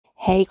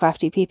Hey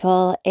crafty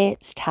people,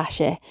 it's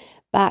Tasha,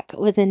 back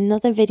with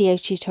another video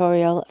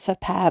tutorial for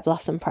Pear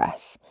Blossom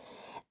Press.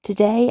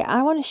 Today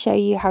I want to show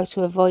you how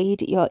to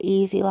avoid your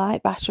Easy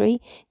Light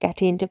battery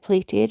getting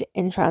depleted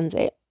in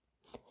transit.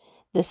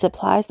 The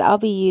supplies that I'll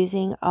be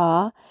using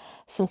are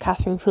some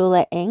Catherine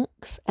Pooler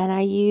inks, and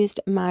I used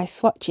my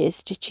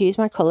swatches to choose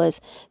my colours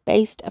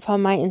based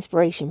upon my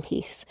inspiration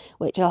piece,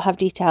 which I'll have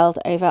detailed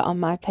over on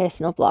my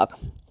personal blog.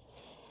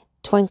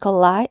 Twinkle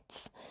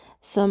lights,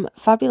 some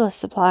fabulous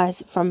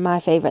supplies from My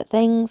Favourite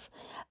Things,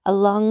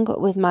 along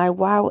with my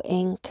Wow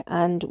ink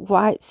and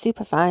white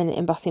superfine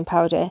embossing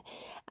powder,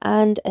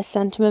 and a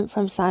sentiment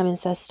from Simon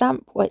Says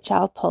stamp, which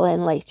I'll pull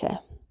in later.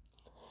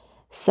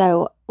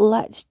 So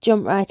let's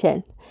jump right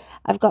in.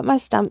 I've got my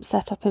stamp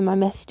set up in my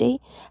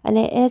MISTI, and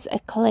it is a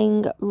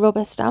cling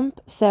rubber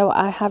stamp, so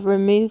I have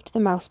removed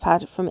the mouse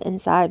pad from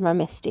inside my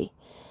MISTI.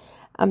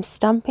 I'm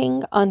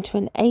stamping onto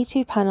an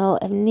A2 panel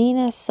of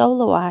Nina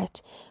Solar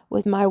White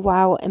with my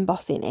Wow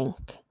embossing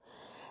ink.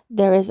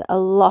 There is a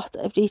lot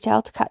of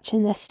detail to catch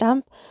in this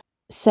stamp,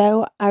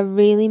 so I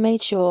really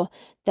made sure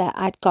that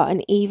I'd got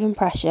an even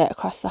pressure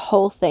across the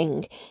whole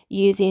thing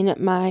using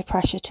my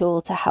pressure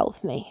tool to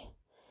help me.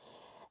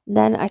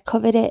 Then I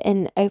covered it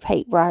in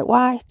Opaque Bright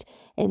White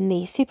in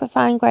the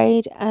superfine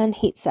grade and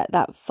heat set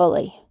that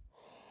fully.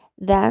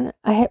 Then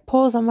I hit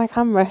pause on my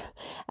camera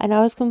and I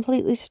was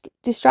completely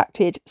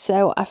distracted,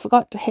 so I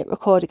forgot to hit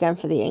record again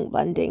for the ink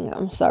blending.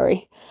 I'm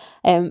sorry.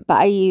 But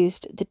I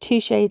used the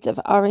 2 shades of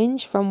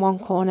orange from one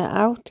corner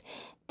out,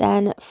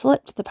 then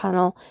flipped the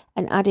panel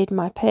and added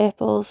my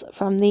purples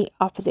from the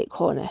opposite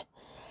corner.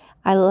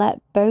 I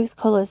let both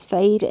colours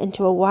fade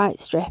into a white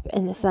strip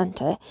in the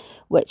centre,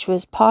 which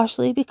was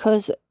partially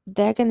because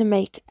they're going to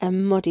make a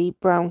muddy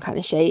brown kind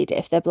of shade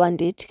if they're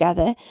blended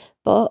together,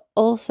 but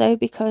also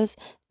because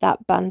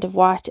that band of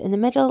white in the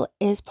middle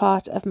is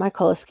part of my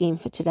colour scheme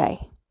for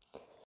today.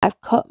 I've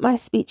cut my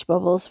speech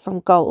bubbles from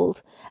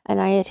gold and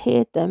I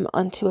adhered them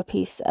onto a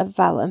piece of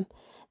vellum.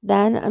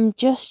 Then I'm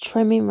just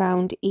trimming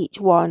round each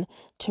one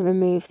to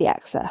remove the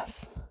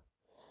excess.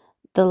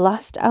 The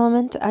last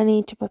element I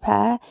need to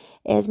prepare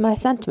is my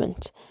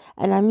sentiment,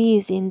 and I'm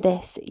using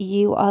this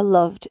You Are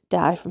Loved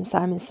die from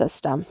Simon Says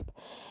stamp.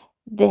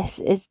 This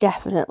is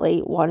definitely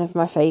one of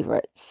my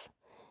favourites.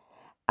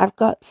 I've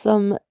got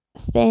some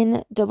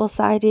thin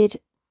double-sided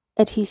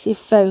adhesive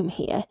foam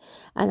here,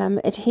 and I'm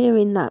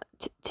adhering that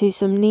to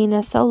some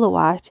Nina Solar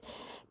White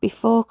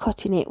before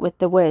cutting it with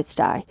the words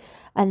die,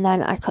 and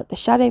then I cut the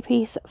shadow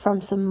piece from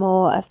some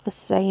more of the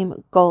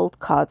same gold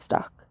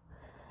cardstock.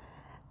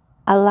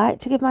 I like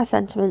to give my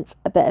sentiments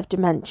a bit of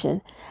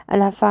dimension,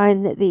 and I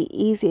find that the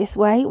easiest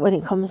way when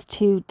it comes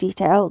to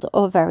detailed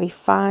or very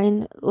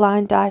fine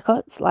line die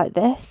cuts like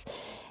this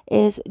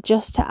is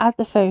just to add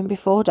the foam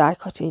before die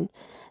cutting.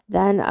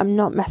 Then I'm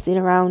not messing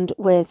around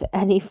with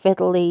any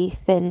fiddly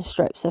thin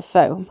strips of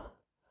foam.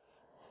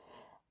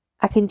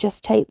 I can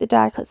just take the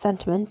die cut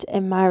sentiment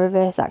in my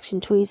reverse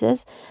action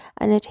tweezers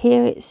and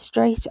adhere it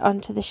straight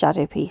onto the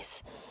shadow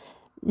piece,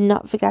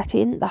 not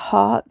forgetting the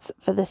hearts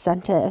for the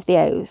centre of the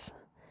O's.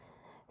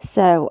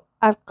 So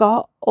I've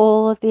got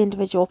all of the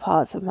individual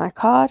parts of my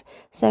card,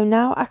 so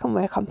now I can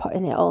work on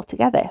putting it all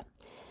together,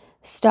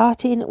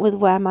 starting with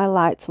where my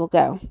lights will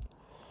go.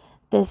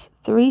 There's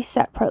 3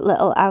 separate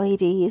little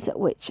LEDs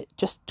which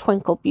just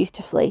twinkle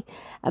beautifully,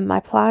 and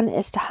my plan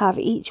is to have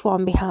each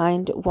one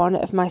behind one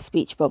of my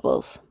speech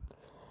bubbles.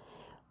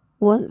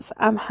 Once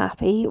I'm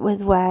happy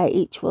with where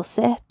each will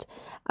sit,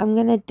 I'm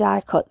going to die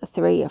cut the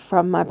 3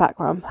 from my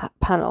background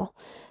panel.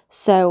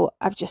 So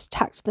I've just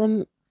tacked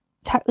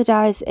the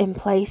dies in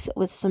place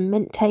with some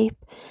mint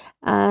tape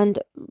and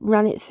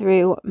ran it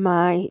through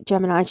my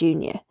Gemini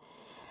Junior.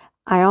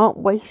 I aren't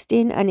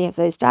wasting any of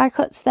those die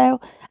cuts though.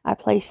 I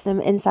placed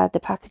them inside the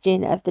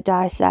packaging of the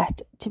die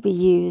set to be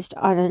used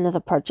on another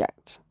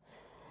project.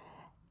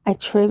 I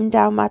trimmed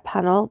down my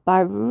panel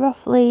by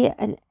roughly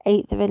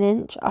 1/8 of an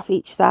inch off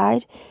each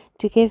side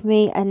to give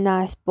me a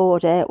nice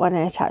border when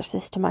I attach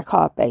this to my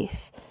card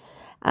base.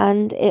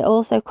 And it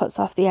also cuts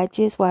off the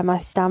edges where my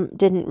stamp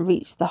didn't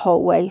reach the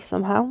whole way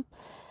somehow.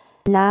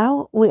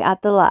 Now we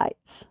add the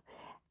lights.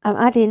 I'm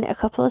adding a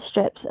couple of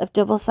strips of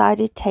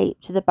double-sided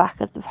tape to the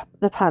back of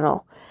the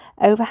panel,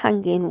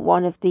 overhanging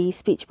one of the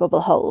speech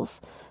bubble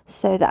holes,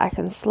 so that I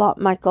can slot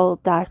my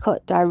gold die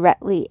cut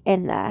directly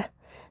in there.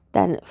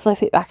 Then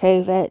flip it back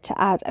over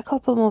to add a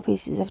couple more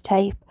pieces of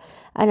tape,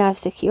 and I've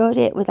secured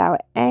it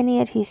without any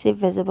adhesive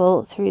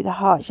visible through the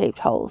heart-shaped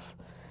holes.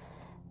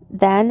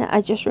 Then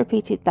I just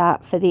repeated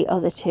that for the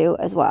other 2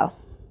 as well.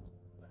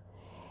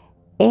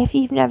 If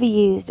you've never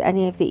used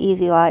any of the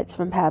easy lights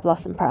from Pear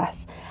Blossom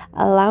Press,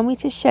 allow me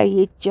to show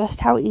you just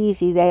how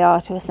easy they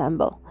are to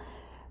assemble.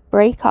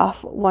 Break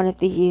off one of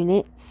the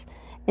units,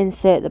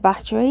 insert the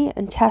battery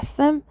and test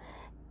them.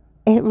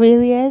 It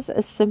really is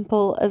as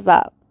simple as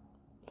that.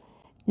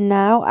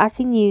 Now I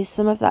can use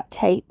some of that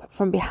tape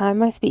from behind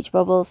my speech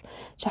bubbles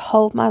to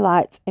hold my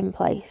lights in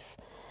place.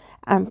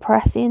 I'm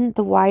pressing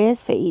the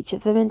wires for each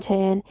of them in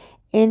turn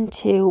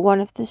into one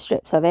of the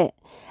strips of it,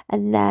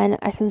 and then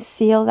I can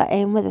seal that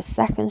in with a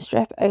second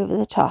strip over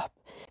the top,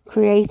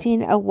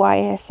 creating a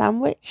wire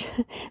sandwich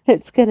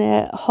that's going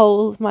to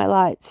hold my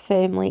lights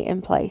firmly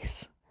in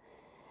place.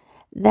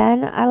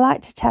 Then I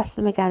like to test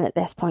them again at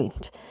this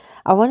point.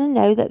 I want to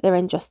know that they're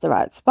in just the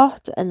right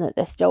spot and that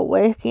they're still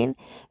working,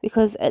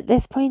 because at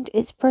this point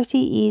it's pretty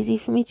easy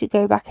for me to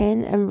go back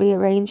in and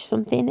rearrange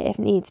something if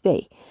needs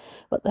be.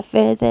 But the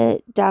further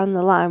down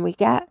the line we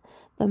get,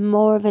 the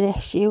more of an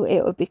issue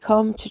it would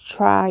become to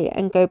try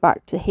and go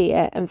back to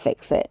here and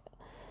fix it.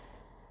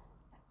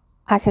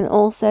 I can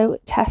also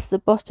test the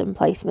button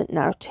placement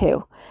now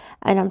too,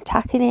 and I'm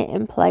tacking it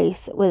in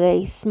place with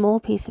a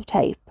small piece of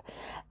tape,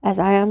 as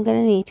I am going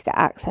to need to get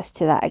access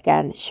to that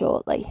again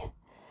shortly.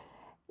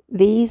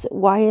 These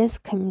wires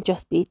can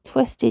just be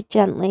twisted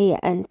gently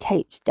and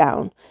taped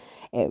down.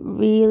 It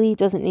really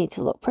doesn't need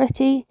to look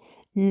pretty.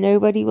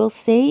 Nobody will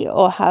see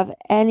or have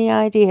any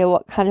idea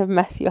what kind of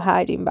mess you're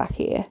hiding back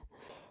here.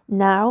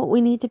 Now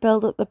we need to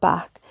build up the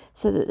back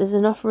so that there's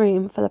enough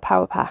room for the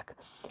power pack.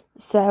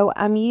 So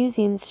I'm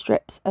using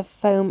strips of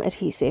foam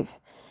adhesive.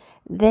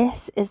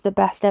 This is the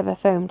best ever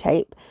foam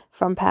tape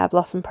from Pear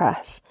Blossom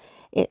Press.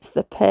 It's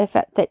the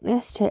perfect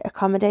thickness to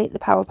accommodate the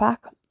power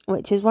pack,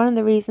 which is one of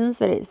the reasons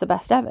that it's the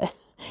best ever.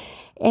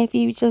 If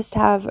you just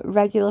have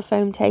regular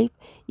foam tape,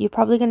 you're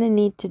probably going to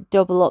need to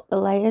double up the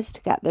layers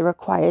to get the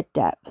required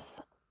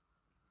depth.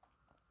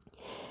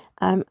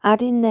 I'm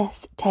adding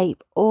this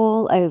tape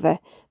all over,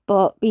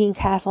 but being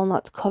careful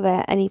not to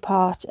cover any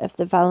part of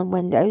the vellum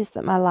windows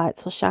that my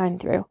lights will shine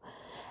through.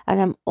 And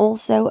I'm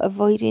also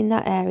avoiding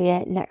that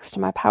area next to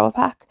my power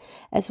pack,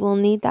 as we'll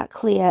need that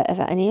clear of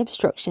any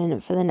obstruction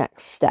for the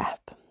next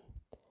step.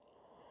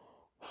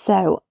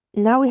 So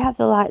now we have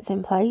the lights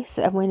in place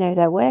and we know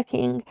they're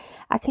working,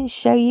 I can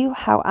show you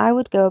how I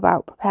would go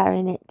about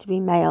preparing it to be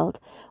mailed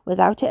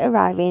without it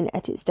arriving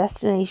at its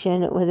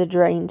destination with a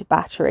drained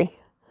battery.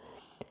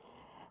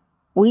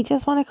 We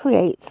just want to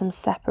create some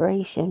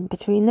separation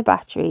between the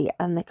battery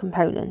and the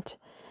component,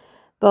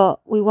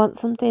 but we want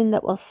something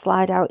that will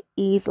slide out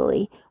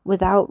easily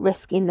without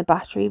risking the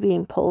battery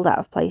being pulled out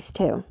of place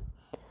too.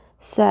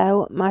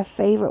 So my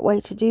favourite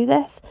way to do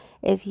this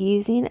is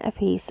using a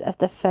piece of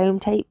the foam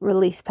tape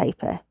release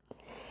paper.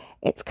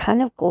 It's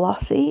kind of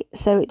glossy,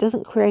 so it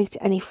doesn't create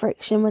any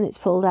friction when it's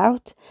pulled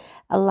out,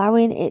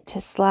 allowing it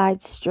to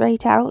slide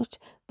straight out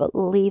but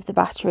leave the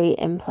battery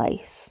in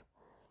place.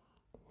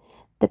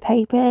 The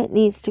paper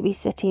needs to be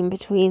sitting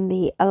between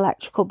the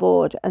electrical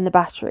board and the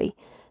battery,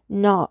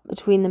 not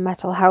between the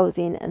metal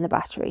housing and the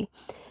battery.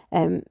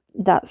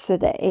 That's so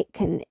that it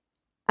can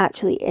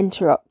actually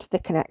interrupt the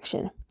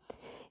connection.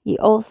 You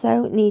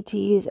also need to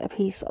use a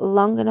piece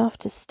long enough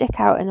to stick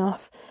out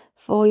enough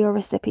for your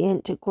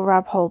recipient to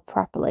grab hold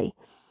properly.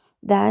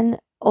 Then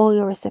all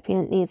your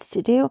recipient needs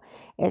to do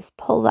is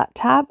pull that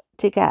tab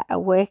to get a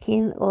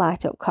working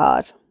light up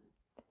card.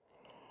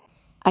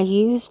 I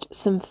used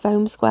some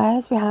foam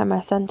squares behind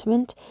my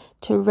sentiment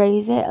to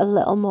raise it a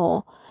little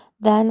more.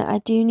 Then I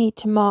do need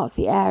to mark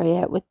the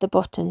area with the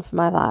button for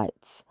my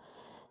lights.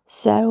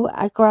 So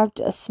I grabbed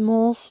a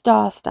small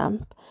star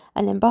stamp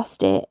and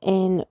embossed it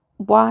in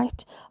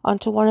white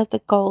onto one of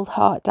the gold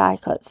heart die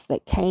cuts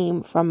that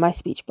came from my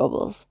speech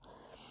bubbles.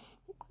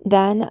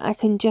 Then I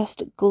can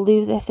just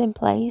glue this in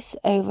place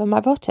over my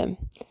button.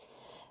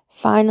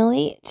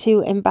 Finally,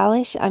 to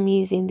embellish, I'm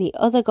using the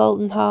other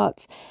golden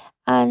hearts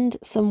and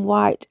some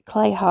white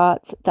clay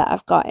hearts that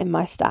I've got in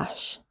my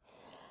stash.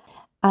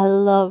 I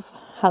love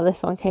how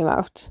this one came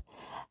out,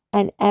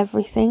 and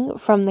everything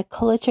from the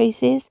colour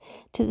choices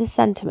to the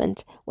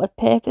sentiment were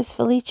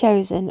purposefully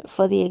chosen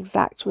for the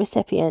exact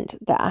recipient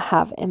that I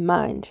have in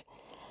mind.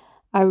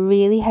 I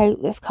really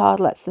hope this card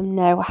lets them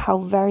know how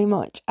very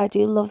much I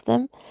do love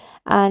them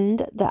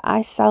and that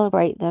I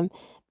celebrate them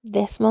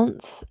this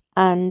month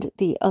and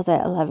the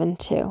other 11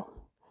 too.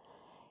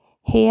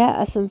 Here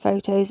are some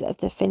photos of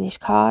the finished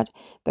card,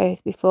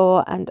 both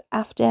before and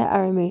after I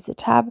removed the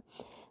tab.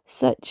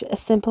 Such a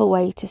simple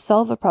way to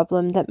solve a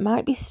problem that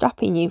might be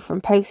stopping you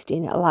from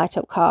posting a light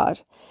up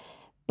card.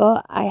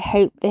 But I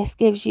hope this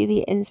gives you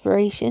the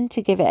inspiration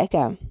to give it a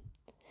go.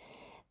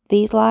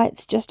 These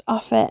lights just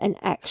offer an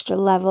extra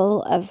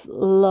level of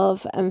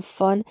love and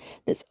fun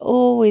that's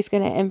always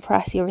going to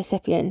impress your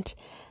recipient,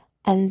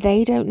 and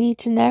they don't need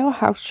to know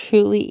how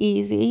truly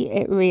easy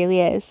it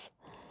really is.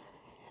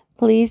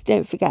 Please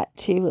don't forget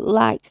to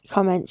like,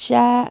 comment,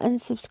 share and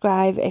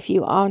subscribe if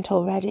you aren't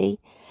already.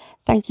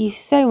 Thank you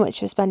so much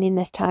for spending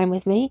this time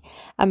with me,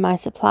 and my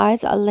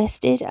supplies are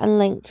listed and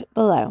linked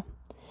below.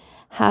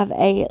 Have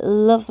a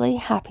lovely,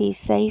 happy,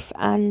 safe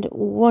and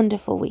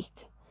wonderful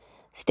week.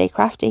 Stay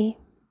crafty.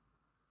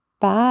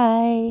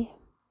 Bye.